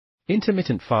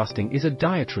Intermittent fasting is a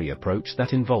dietary approach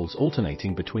that involves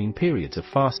alternating between periods of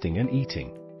fasting and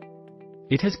eating.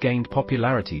 It has gained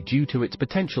popularity due to its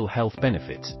potential health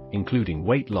benefits, including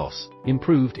weight loss,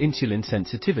 improved insulin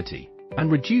sensitivity, and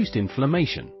reduced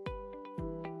inflammation.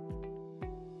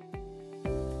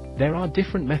 There are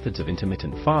different methods of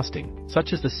intermittent fasting,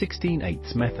 such as the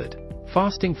 16/8 method,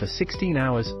 fasting for 16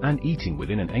 hours and eating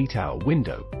within an 8-hour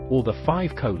window, or the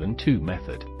 5:2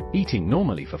 method, eating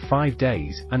normally for 5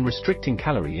 days and restricting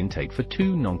calorie intake for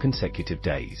 2 non-consecutive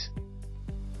days.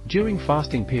 During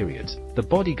fasting periods, the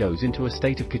body goes into a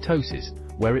state of ketosis,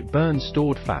 where it burns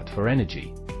stored fat for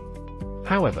energy.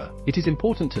 However, it is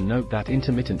important to note that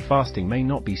intermittent fasting may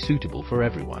not be suitable for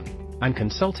everyone, and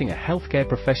consulting a healthcare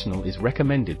professional is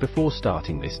recommended before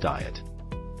starting this diet.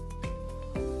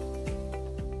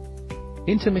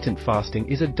 Intermittent fasting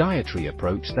is a dietary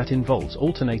approach that involves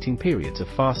alternating periods of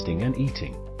fasting and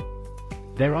eating.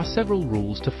 There are several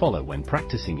rules to follow when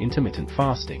practicing intermittent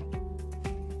fasting.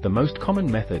 The most common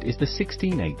method is the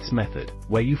 16/8 method,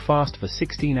 where you fast for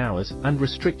 16 hours and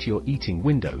restrict your eating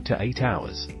window to 8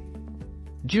 hours.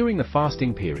 During the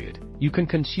fasting period, you can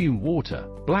consume water,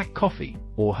 black coffee,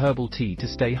 or herbal tea to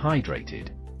stay hydrated.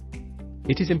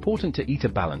 It is important to eat a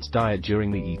balanced diet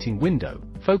during the eating window,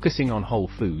 focusing on whole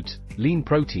foods, lean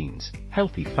proteins,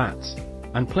 healthy fats,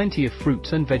 and plenty of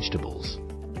fruits and vegetables.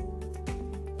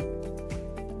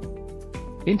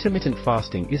 Intermittent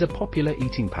fasting is a popular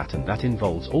eating pattern that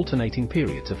involves alternating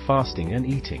periods of fasting and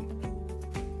eating.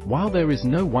 While there is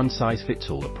no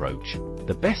one-size-fits-all approach,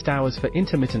 the best hours for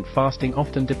intermittent fasting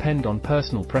often depend on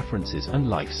personal preferences and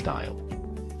lifestyle.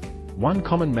 One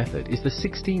common method is the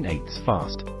 16/8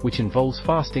 fast, which involves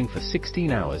fasting for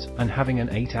 16 hours and having an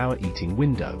 8-hour eating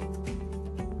window.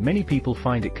 Many people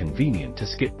find it convenient to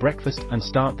skip breakfast and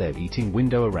start their eating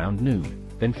window around noon,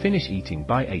 then finish eating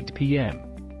by 8 p.m.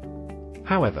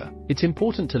 However, it's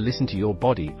important to listen to your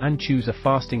body and choose a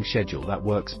fasting schedule that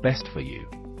works best for you.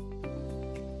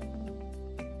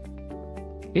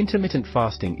 Intermittent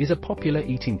fasting is a popular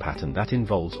eating pattern that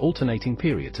involves alternating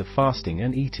periods of fasting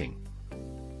and eating.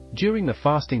 During the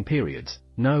fasting periods,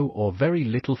 no or very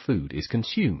little food is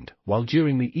consumed, while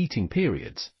during the eating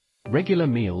periods, regular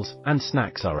meals and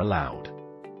snacks are allowed.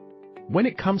 When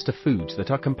it comes to foods that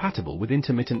are compatible with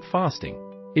intermittent fasting,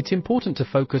 it's important to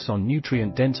focus on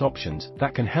nutrient-dense options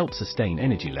that can help sustain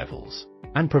energy levels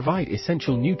and provide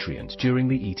essential nutrients during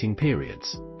the eating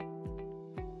periods.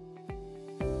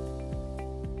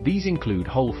 These include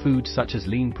whole foods such as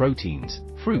lean proteins,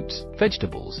 fruits,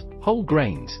 vegetables, whole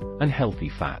grains, and healthy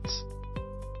fats.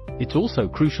 It's also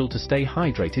crucial to stay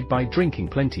hydrated by drinking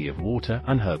plenty of water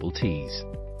and herbal teas.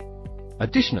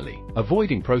 Additionally,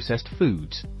 avoiding processed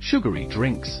foods, sugary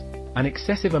drinks, an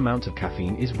excessive amount of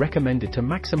caffeine is recommended to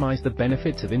maximize the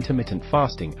benefits of intermittent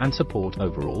fasting and support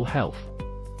overall health.